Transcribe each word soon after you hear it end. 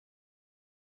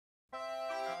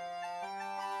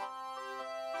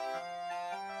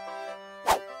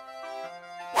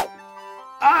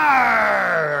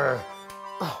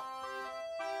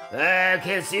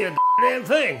can't see a damn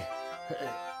thing. The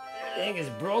thing is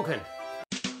broken.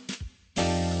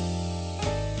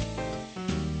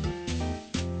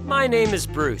 My name is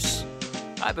Bruce.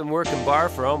 I've been working bar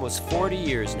for almost 40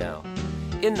 years now.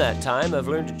 In that time, I've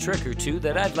learned a trick or two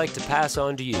that I'd like to pass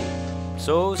on to you.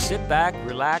 So sit back,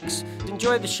 relax,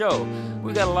 enjoy the show.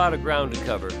 We got a lot of ground to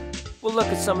cover. We'll look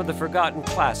at some of the forgotten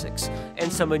classics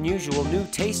and some unusual new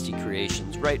tasty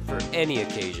creations right for any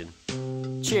occasion.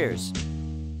 Cheers.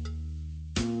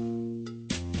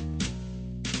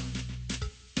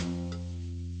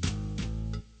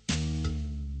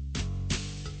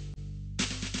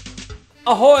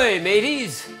 Ahoy,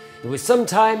 mateys! It was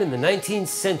sometime in the 19th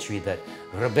century that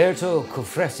Roberto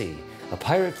Cofresi, a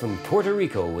pirate from Puerto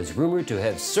Rico, was rumored to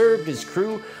have served his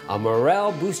crew a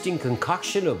morale-boosting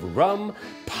concoction of rum,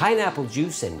 pineapple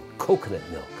juice, and coconut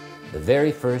milk, the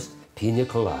very first Piña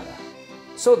Colada.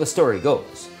 So the story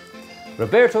goes.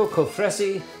 Roberto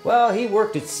Cofresi, well, he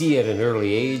worked at sea at an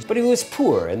early age, but he was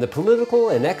poor, and the political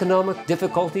and economic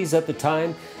difficulties at the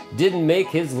time didn't make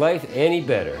his life any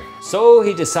better. So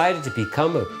he decided to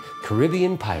become a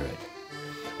Caribbean pirate.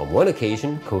 On one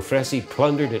occasion, Cofresi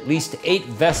plundered at least 8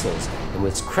 vessels and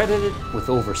was credited with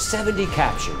over 70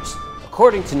 captures.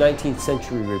 According to 19th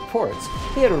century reports,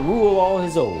 he had a rule all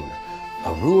his own,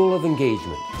 a rule of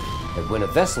engagement, that when a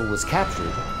vessel was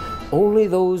captured, only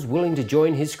those willing to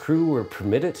join his crew were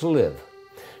permitted to live.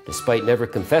 Despite never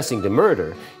confessing to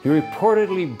murder, he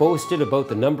reportedly boasted about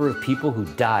the number of people who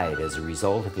died as a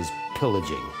result of his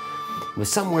pillaging. It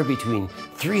was somewhere between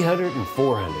 300 and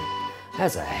 400.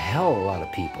 That's a hell of a lot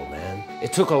of people, man.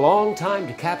 It took a long time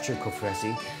to capture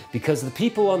Cofresi because the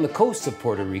people on the coast of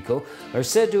Puerto Rico are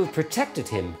said to have protected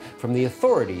him from the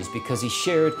authorities because he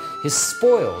shared his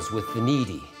spoils with the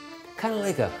needy. Kind of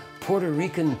like a Puerto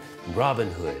Rican Robin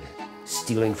Hood,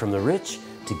 stealing from the rich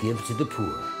to give to the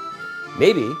poor.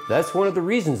 Maybe that's one of the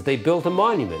reasons they built a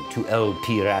monument to El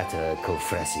Pirata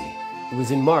Cofresi. It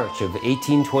was in March of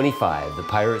 1825 the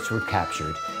pirates were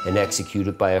captured and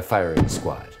executed by a firing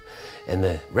squad. And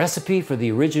the recipe for the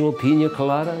original Piña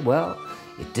Colada, well,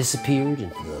 it disappeared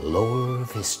into the lore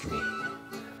of history.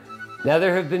 Now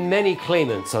there have been many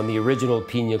claimants on the original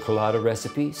Piña Colada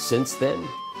recipe since then,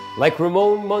 like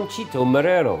Ramon Monchito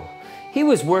Marrero. He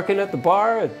was working at the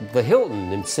bar at the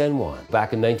Hilton in San Juan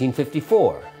back in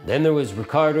 1954. Then there was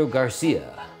Ricardo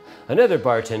Garcia, another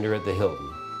bartender at the Hilton.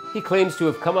 He claims to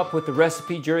have come up with the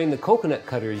recipe during the coconut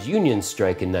cutters union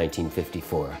strike in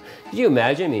 1954. Could you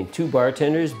imagine? I mean, 2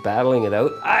 bartenders battling it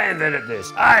out. I invented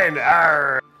this.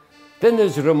 Arrrr. Then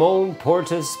there's Ramon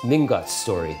Portes Mingot's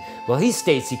story. Well, he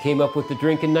states he came up with the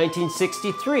drink in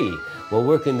 1963 while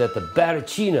working at the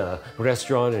Barachina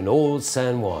restaurant in Old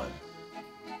San Juan.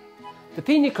 The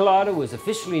Piña Colada was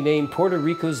officially named Puerto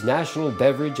Rico's national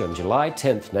beverage on July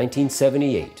 10,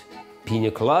 1978.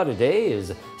 Piña Colada Day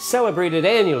is celebrated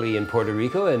annually in Puerto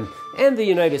Rico and the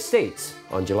United States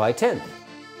on July 10th.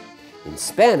 In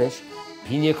Spanish,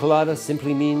 Piña Colada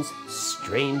simply means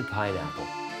strained pineapple.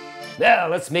 Now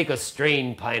let's make a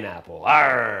strained pineapple.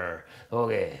 Arrrr.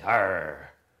 Okay, arrrr.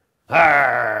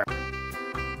 Arrrr.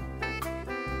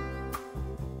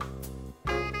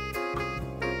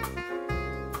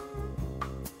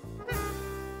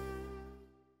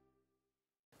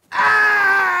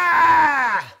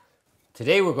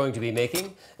 Today we're going to be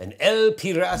making an El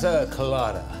Pirata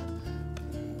Colada.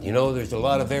 You know, there's a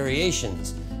lot of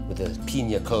variations with a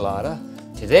Piña Colada.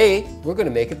 Today, we're going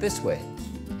to make it this way.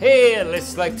 Hey, I'd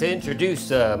just like to introduce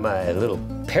my little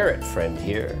parrot friend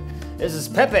here. This is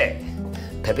Pepe.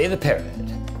 Pepe the parrot.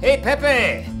 Hey,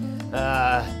 Pepe!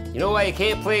 You know why you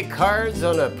can't play cards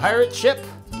on a pirate ship?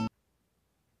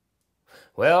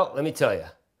 Well, let me tell you.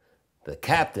 The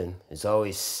captain is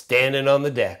always standing on the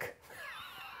deck.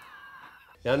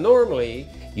 Now normally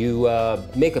you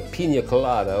make a Piña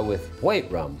Colada with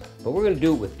white rum, but we're going to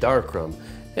do it with dark rum.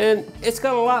 And it's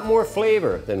got a lot more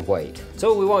flavor than white.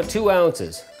 So we want 2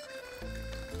 ounces.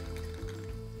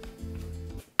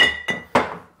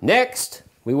 Next,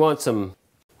 we want some,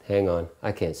 hang on,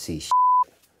 I can't see shit.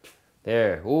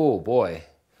 There, oh boy.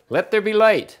 Let there be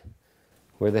light.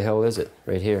 Where the hell is it?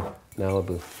 Right here,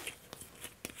 Malibu.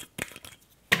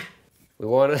 We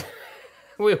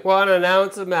want an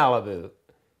ounce of Malibu.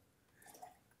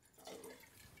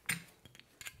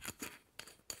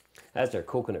 That's our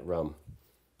coconut rum.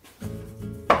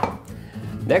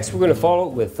 Next, we're going to follow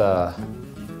it with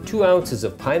 2 ounces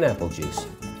of pineapple juice.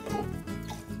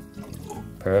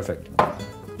 Perfect.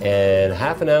 And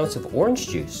 ½ ounce of orange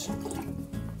juice.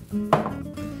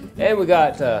 And we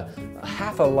got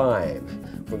half a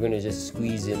lime. We're going to just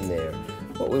squeeze in there.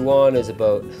 What we want is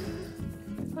about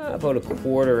a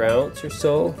 1/4 ounce or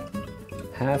so.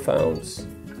 1/2 ounce,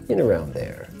 in around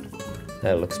there.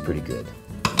 That looks pretty good.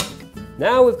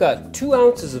 Now we've got 2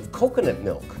 ounces of coconut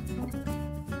milk.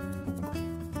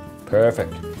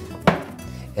 Perfect.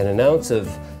 And 1 ounce of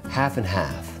 1/2 and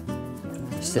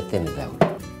 1/2, just to thin it out.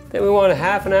 Then we want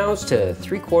 1/2 ounce to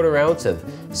 3/4 ounce of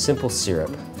simple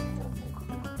syrup.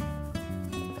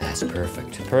 That's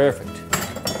perfect, perfect.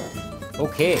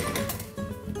 Okay,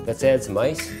 let's add some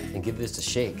ice and give this a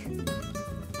shake.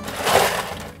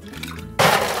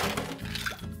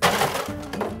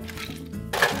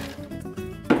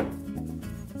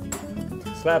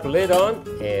 Slap a lid on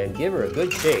and give her a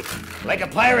good shake. Like a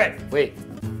pirate! Wait,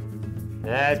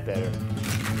 that's better.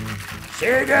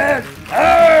 Shake it!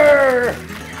 Arrrr!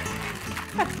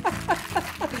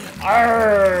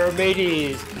 Arrrr,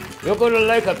 mateys! You're gonna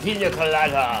like a Piña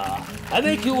Colada. I'll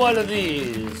make you one of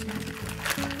these.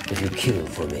 If you kill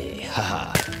for me,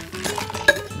 haha.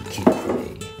 Keep for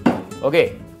me.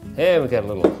 Okay, and we got a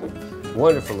little,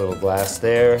 wonderful little glass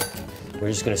there. We're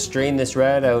just gonna strain this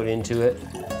rat out into it.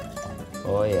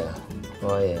 Oh yeah,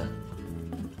 oh yeah,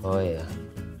 oh yeah.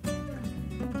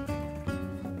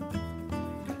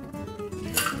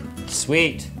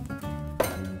 Sweet.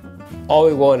 All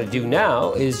we want to do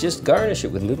now is just garnish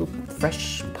it with a little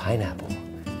fresh pineapple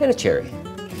and a cherry.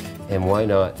 And why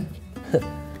not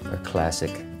our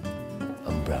classic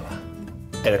umbrella.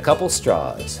 And a couple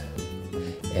straws.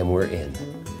 And we're in.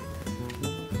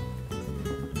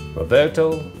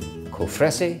 Roberto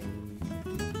Cofresi,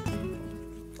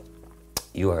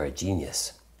 you are a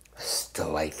genius. It's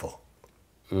delightful.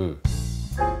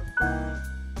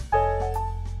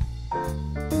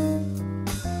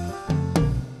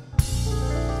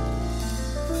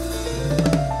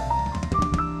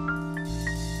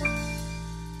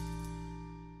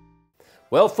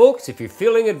 Well, folks, if you're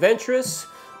feeling adventurous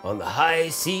on the high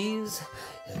seas,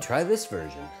 try this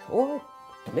version, or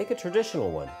make a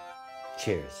traditional one.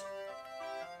 Cheers.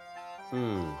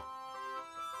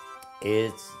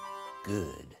 It's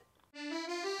good.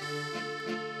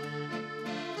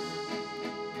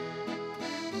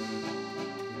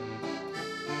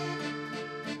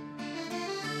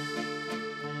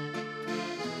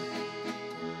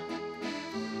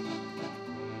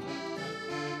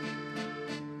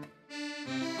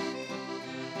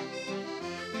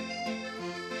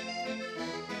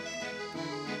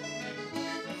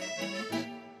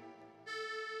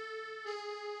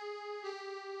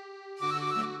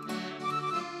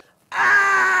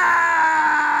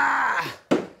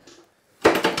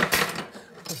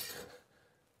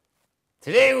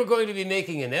 Today we're going to be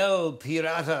making an El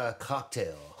Pirata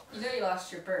cocktail. You know you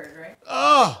lost your bird, right?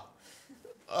 Oh,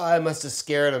 I must have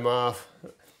scared him off.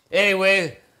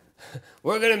 Anyway,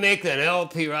 we're gonna make an El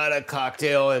Pirata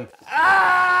cocktail and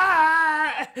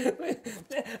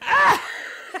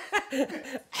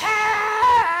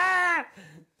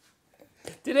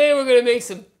today we're gonna make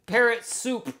some parrot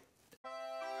soup.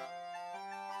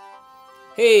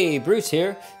 Hey, Bruce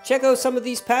here. Check out some of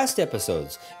these past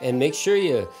episodes and make sure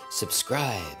you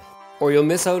subscribe or you'll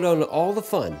miss out on all the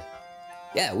fun.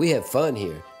 Yeah, we have fun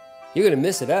here. You're gonna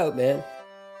miss it out, man.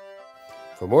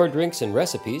 For more drinks and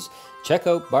recipes, check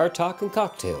out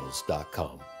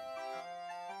BarTalk&Cocktails.com.